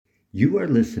You are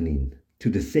listening to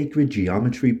the Sacred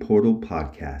Geometry Portal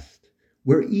podcast,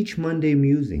 where each Monday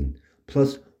musing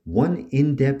plus one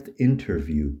in-depth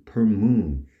interview per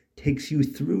moon takes you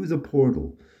through the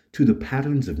portal to the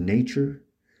patterns of nature,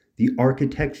 the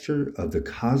architecture of the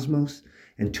cosmos,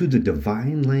 and to the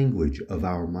divine language of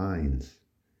our minds.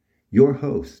 Your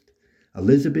host,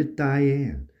 Elizabeth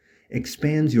Diane,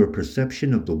 expands your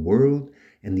perception of the world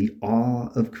and the awe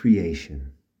of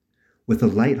creation. With a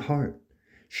light heart,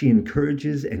 she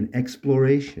encourages an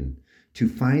exploration to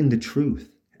find the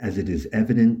truth as it is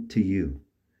evident to you.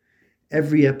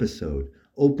 Every episode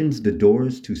opens the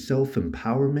doors to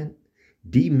self-empowerment,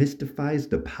 demystifies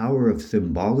the power of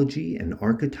symbology and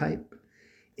archetype,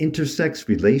 intersects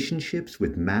relationships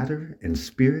with matter and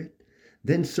spirit,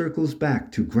 then circles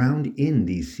back to ground in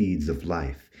these seeds of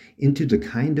life into the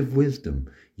kind of wisdom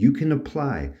you can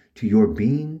apply to your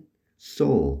being,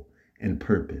 soul, and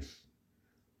purpose.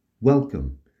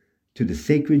 Welcome to the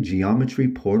Sacred Geometry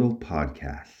Portal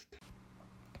podcast.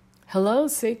 Hello,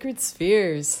 Sacred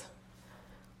Spheres.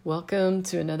 Welcome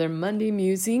to another Monday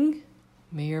musing.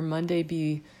 May your Monday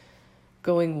be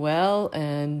going well,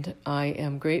 and I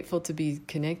am grateful to be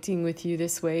connecting with you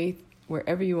this way,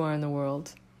 wherever you are in the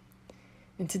world.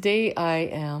 And today I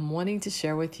am wanting to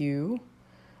share with you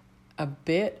a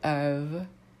bit of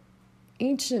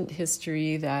ancient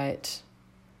history that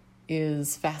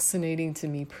is fascinating to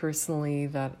me personally,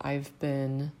 that I've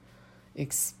been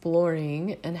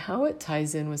exploring, and how it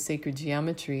ties in with sacred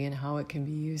geometry and how it can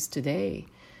be used today.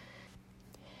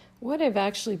 What I've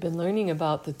actually been learning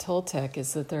about the Toltec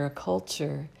is that they're a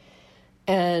culture,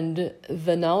 and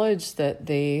the knowledge that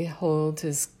they hold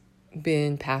has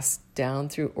been passed down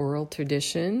through oral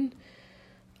tradition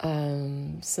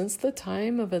since the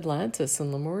time of Atlantis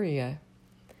and Lemuria,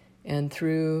 and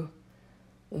through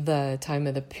the time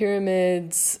of the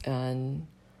pyramids and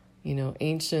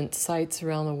ancient sites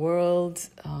around the world.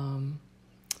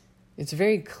 It's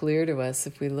very clear to us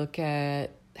if we look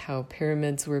at how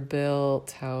pyramids were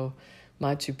built, how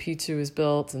Machu Picchu was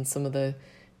built, and some of the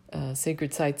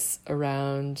sacred sites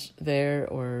around there,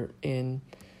 or in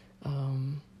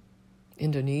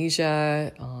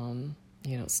Indonesia,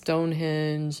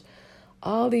 Stonehenge,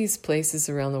 all these places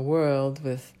around the world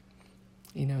with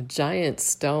giant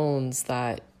stones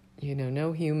that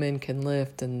no human can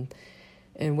lift, and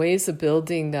ways of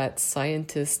building that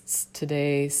scientists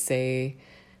today say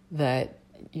that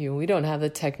we don't have the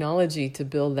technology to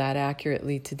build that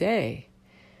accurately today.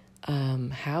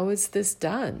 How is this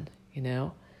done?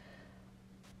 So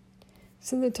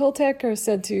the Toltec are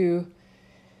said to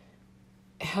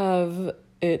have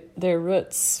their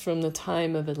roots from the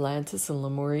time of Atlantis and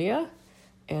Lemuria,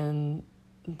 and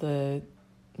the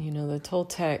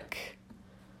Toltec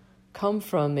come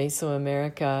from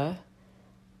Mesoamerica,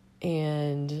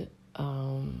 and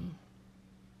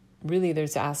really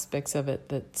there's aspects of it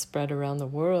that spread around the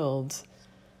world.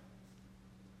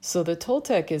 So the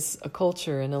Toltec is a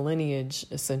culture and a lineage,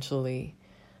 essentially,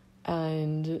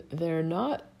 and they're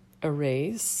not a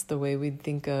race the way we'd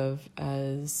think of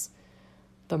as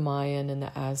the Mayan and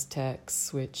the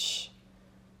Aztecs, which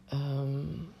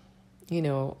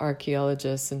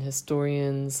archaeologists and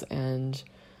historians and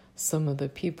some of the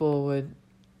people would,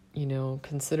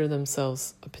 consider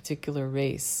themselves a particular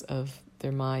race of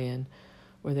their Mayan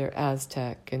or their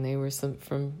Aztec, and they were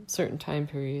from certain time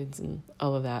periods and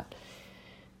all of that.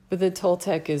 But the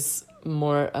Toltec is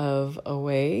more of a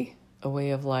way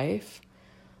of life,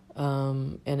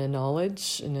 and a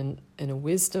knowledge and a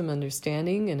wisdom,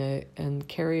 understanding, and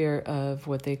carrier of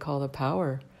what they call the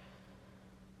power.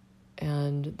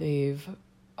 And they've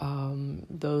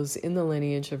those in the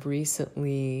lineage have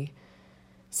recently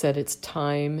said it's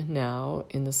time now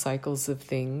in the cycles of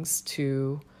things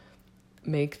to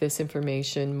make this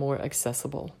information more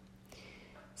accessible.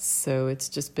 So it's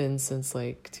just been since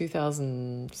like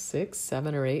 2006,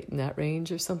 7 or 8 in that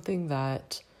range or something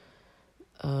that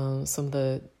some of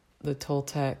the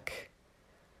Toltec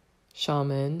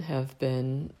shaman have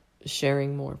been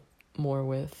sharing more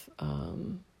with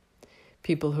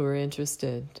people who are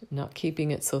interested, not keeping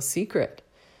it so secret.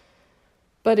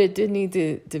 But it did need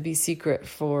to be secret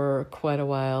for quite a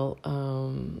while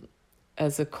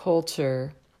as a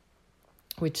culture,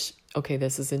 which,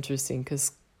 this is interesting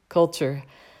because culture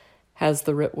has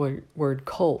the root word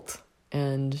cult,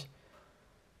 and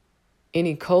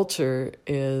any culture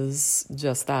is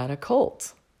just that, a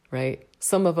cult, right?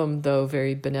 Some of them, though,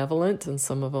 very benevolent, and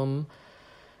some of them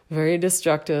very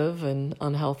destructive and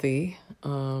unhealthy,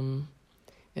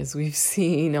 as we've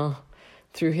seen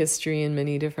through history in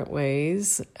many different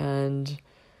ways. And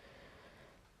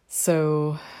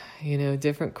so,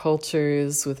 different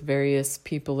cultures with various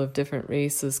people of different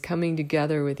races coming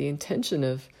together with the intention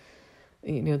of,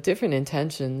 different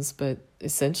intentions, but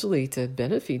essentially to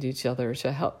benefit each other,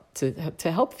 to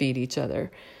help feed each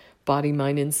other, body,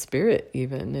 mind, and spirit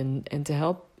even, and to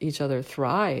help each other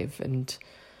thrive, and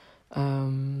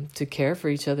to care for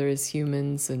each other as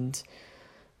humans, and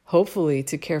hopefully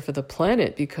to care for the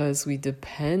planet, because we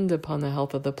depend upon the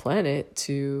health of the planet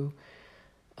to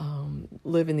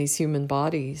live in these human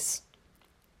bodies.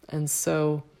 And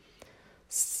so,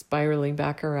 spiraling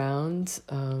back around,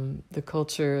 the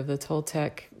culture of the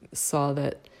Toltec saw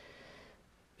that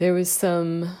there was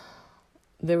some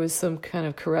kind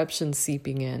of corruption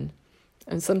seeping in.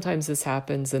 And sometimes this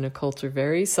happens in a culture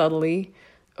very subtly.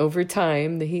 Over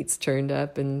time, the heat's turned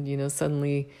up, and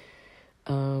suddenly,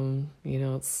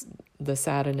 it's the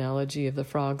sad analogy of the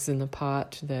frogs in the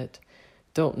pot that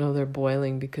don't know they're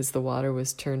boiling because the water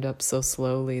was turned up so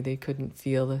slowly they couldn't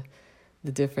feel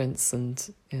the difference.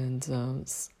 And in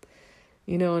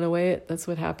a way, that's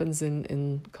what happens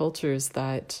in cultures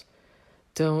that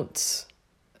don't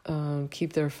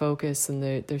keep their focus and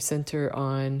their center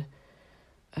on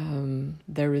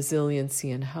their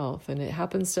resiliency and health. And it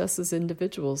happens to us as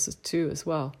individuals too, as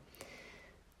well.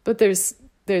 But there's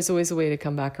always a way to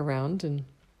come back around. And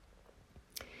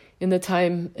in the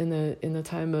time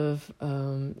of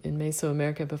in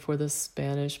Mesoamerica, before the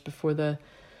Spanish, before the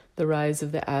rise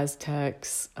of the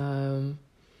Aztecs,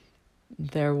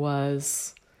 there were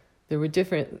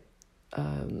different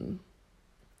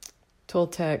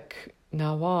Toltec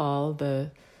Nahual,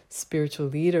 the spiritual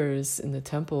leaders in the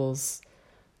temples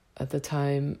at the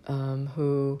time,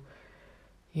 who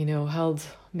held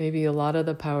maybe a lot of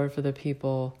the power for the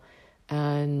people.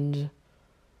 And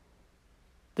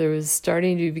there was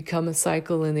starting to become a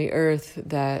cycle in the earth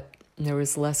that there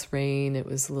was less rain. It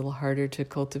was a little harder to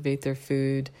cultivate their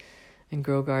food and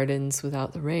grow gardens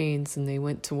without the rains. And they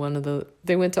went to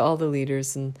all the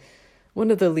leaders, and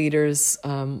one of the leaders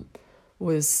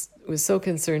was so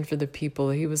concerned for the people.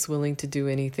 He was willing to do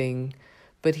anything,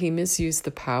 but he misused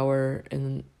the power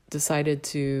and decided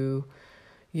to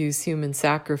use human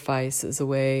sacrifice as a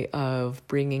way of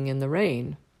bringing in the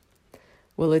rain.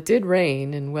 Well, it did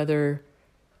rain, and whether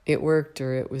it worked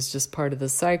or it was just part of the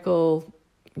cycle,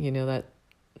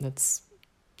 that's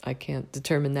I can't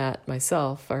determine that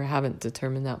myself, or haven't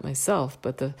determined that myself.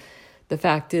 But the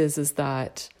fact is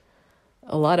that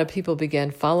a lot of people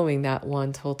began following that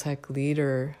one Toltec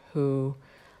leader who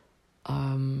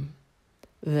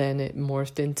then it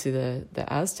morphed into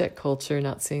the Aztec culture.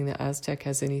 Not saying that Aztec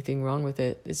has anything wrong with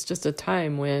it. It's just a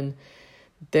time when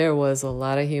there was a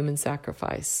lot of human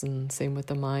sacrifice, and same with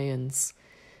the Mayans.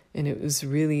 And it was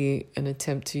really an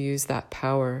attempt to use that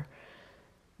power.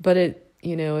 But it,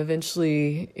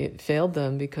 eventually it failed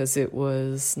them because it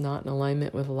was not in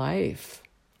alignment with life.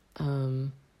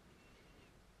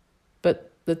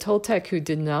 But the Toltec who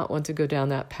did not want to go down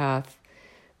that path,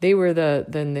 they were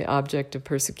then the object of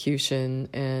persecution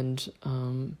and,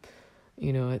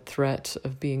 a threat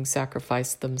of being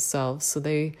sacrificed themselves. So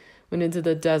they went into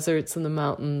the deserts and the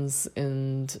mountains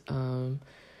and,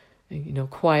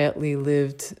 quietly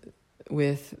lived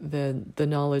with the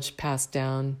knowledge passed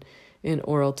down in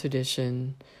oral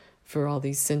tradition for all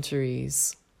these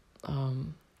centuries.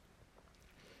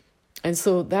 And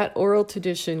so that oral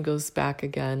tradition goes back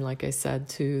again, like I said,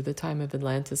 to the time of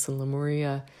Atlantis and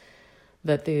Lemuria,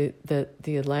 that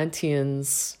the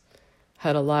Atlanteans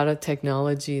had a lot of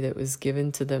technology that was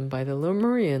given to them by the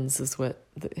Lemurians, is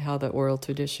how the oral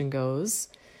tradition goes.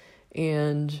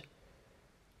 And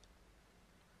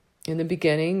in the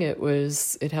beginning, it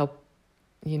helped,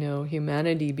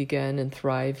 humanity begin and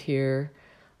thrive here,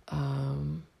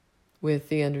 with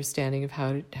the understanding of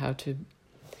how to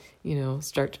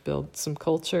start to build some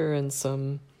culture and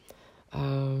some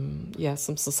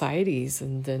societies,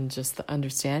 and then just the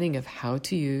understanding of how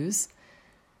to use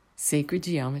sacred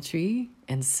geometry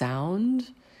and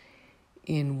sound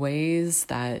in ways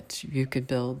that you could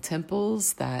build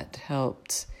temples that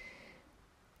helped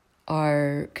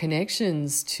our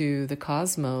connections to the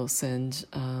cosmos, and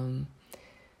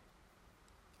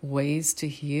ways to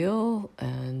heal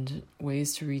and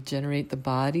ways to regenerate the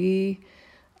body.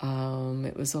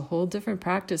 It was a whole different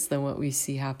practice than what we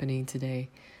see happening today.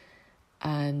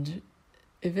 And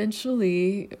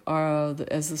eventually,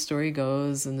 as the story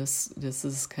goes, and this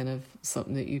is kind of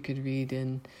something that you could read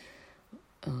in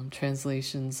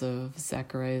translations of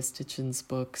Zachariah Stitchin's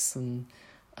books, and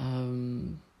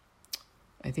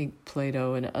I think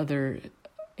Plato and other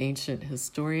ancient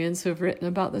historians who have written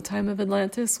about the time of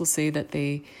Atlantis will say that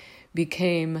they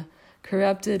became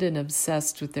corrupted and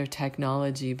obsessed with their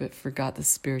technology, but forgot the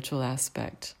spiritual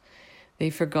aspect. they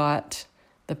forgot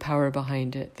the power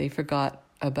behind it. They forgot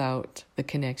about the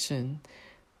connection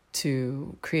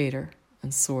to Creator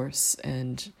and Source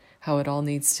and how it all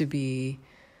needs to be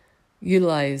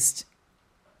utilized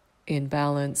in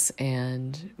balance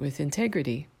and with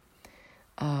integrity.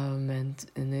 And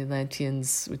the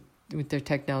Atlanteans, with their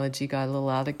technology, got a little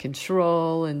out of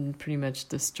control and pretty much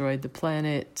destroyed the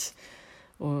planet.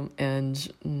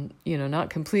 And, not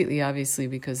completely, obviously,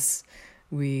 because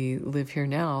we live here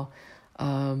now.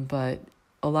 But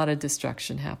a lot of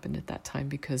destruction happened at that time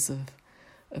because of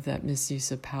that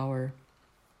misuse of power.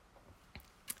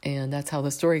 And that's how the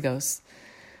story goes.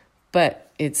 But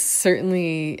it's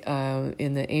certainly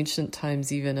in the ancient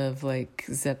times, even of like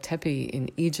Zep-Tepi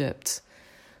in Egypt,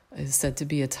 is said to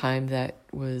be a time that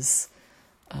was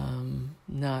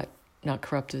not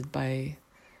corrupted by,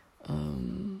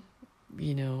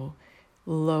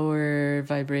 lower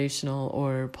vibrational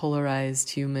or polarized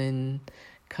human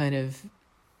kind of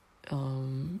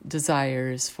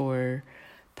desires for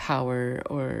power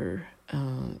or,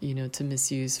 to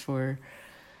misuse for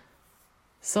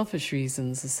selfish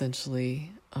reasons,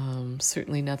 essentially.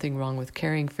 Certainly nothing wrong with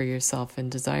caring for yourself and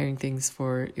desiring things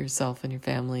for yourself and your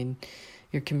family and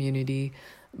your community,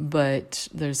 but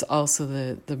there's also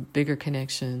the bigger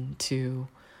connection to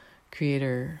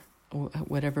Creator,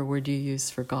 whatever word you use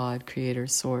for God, Creator,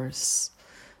 Source,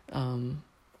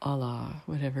 Allah,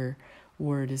 whatever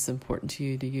word is important to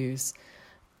you to use.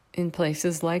 In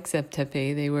places like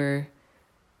Zep-Tepi, they were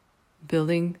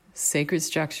building sacred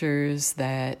structures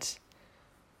that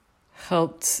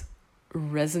helped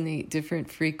resonate different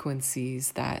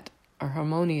frequencies that are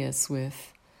harmonious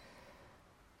with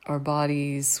our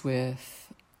bodies,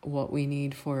 with what we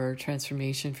need for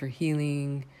transformation, for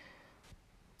healing.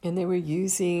 And they were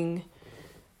using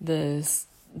the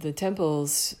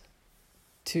temples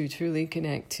to truly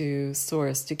connect to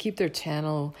Source, to keep their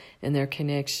channel and their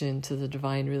connection to the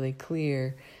divine really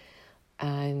clear,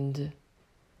 and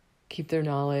keep their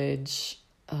knowledge,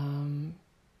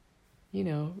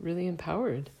 really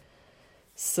empowered.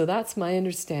 So that's my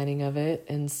understanding of it.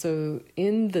 And so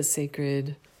in the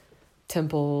sacred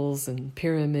temples and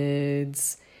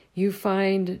pyramids, you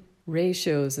find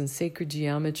ratios and sacred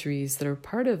geometries that are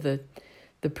part of the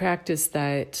practice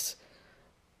that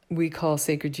we call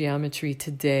sacred geometry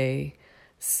today.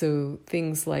 So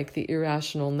things like the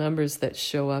irrational numbers that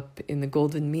show up in the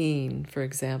golden mean, for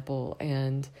example,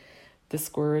 and the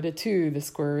square root of 2, the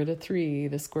square root of 3,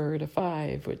 the square root of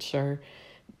 5, which are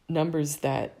numbers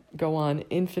that go on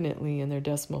infinitely in their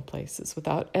decimal places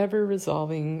without ever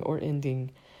resolving or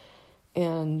ending.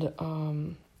 And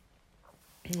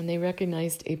they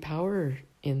recognized a power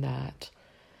in that.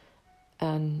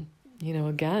 And,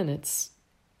 again,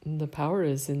 the power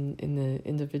is in the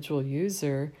individual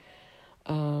user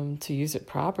to use it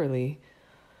properly.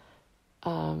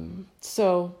 They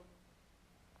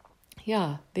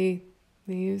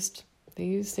used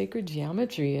sacred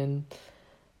geometry and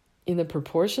in the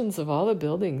proportions of all the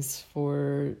buildings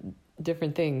for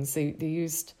different things. They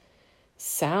used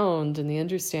sound and the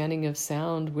understanding of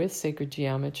sound with sacred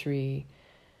geometry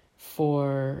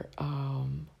for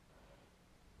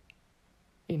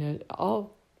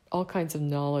all kinds of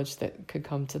knowledge that could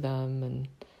come to them. And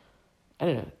I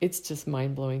don't know, it's just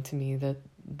mind-blowing to me that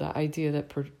the idea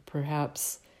that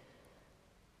perhaps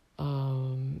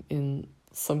in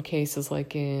some cases,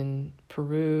 like in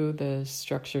Peru, the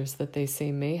structures that they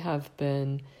say may have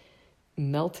been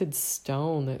melted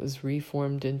stone that was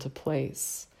reformed into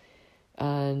place.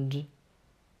 And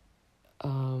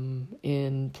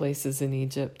in places in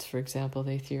Egypt, for example,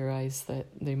 they theorize that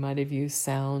they might have used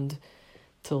sound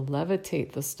to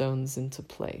levitate the stones into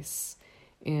place.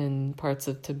 In parts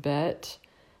of Tibet,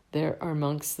 there are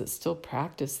monks that still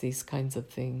practice these kinds of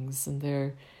things. And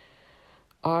there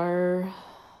are,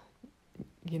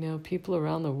 people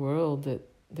around the world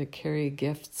that carry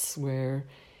gifts where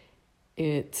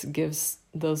it gives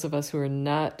those of us who are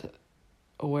not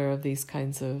aware of these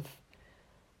kinds of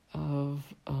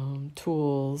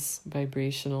tools,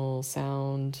 vibrational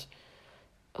sound,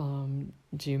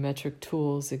 geometric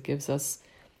tools, it gives us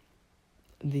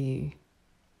the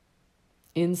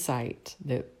insight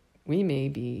that we may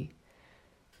be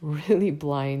really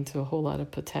blind to a whole lot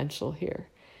of potential here.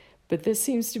 But this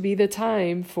seems to be the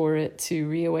time for it to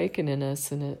reawaken in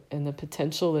us, and the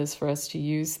potential is for us to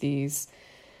use these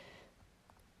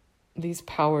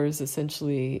powers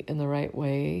essentially in the right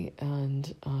way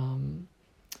and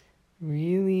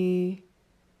really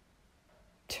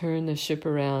turn the ship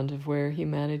around of where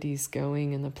humanity's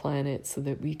going and the planet so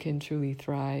that we can truly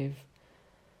thrive.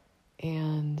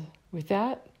 And with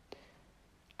that,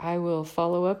 I will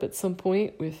follow up at some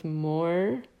point with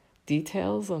more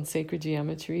details on sacred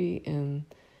geometry in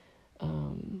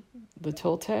the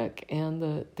Toltec and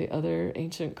the other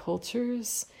ancient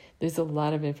cultures. There's a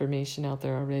lot of information out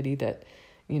there already that,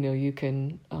 you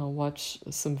can watch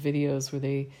some videos where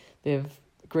they have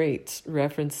great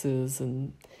references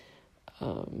and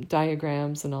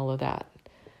diagrams and all of that.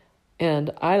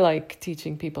 And I like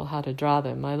teaching people how to draw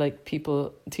them. I like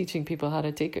teaching people how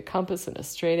to take a compass and a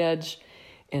straight edge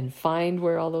and find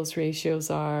where all those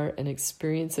ratios are and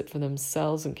experience it for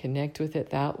themselves and connect with it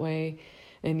that way.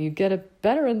 And you get a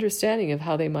better understanding of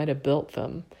how they might have built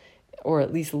them, or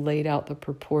at least laid out the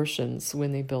proportions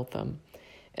when they built them.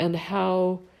 And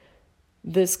how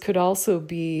this could also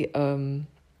be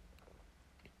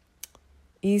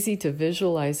easy to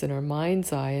visualize in our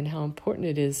mind's eye, and how important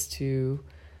it is to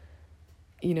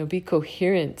be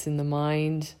coherent in the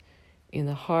mind, in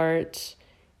the heart,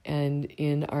 and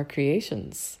in our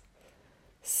creations.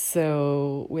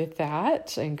 So with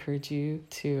that, I encourage you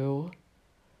to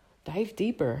dive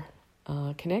deeper.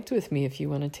 Connect with me if you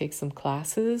want to take some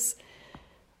classes.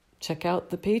 Check out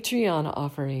the Patreon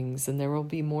offerings, and there will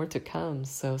be more to come.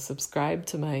 So subscribe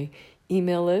to my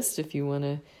email list if you want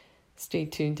to stay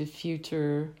tuned to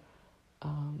future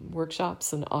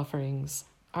workshops and offerings.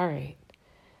 All right.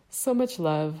 So much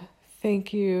love.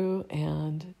 Thank you,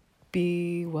 and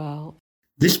be well.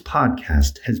 This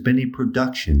podcast has been a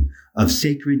production of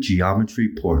Sacred Geometry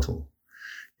Portal.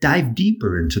 Dive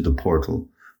deeper into the portal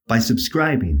by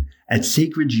subscribing at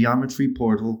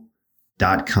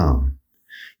sacredgeometryportal.com.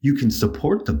 You can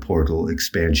support the portal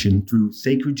expansion through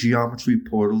Sacred Geometry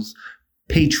Portal's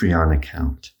Patreon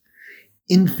account.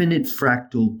 Infinite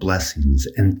fractal blessings,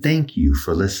 and thank you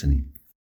for listening.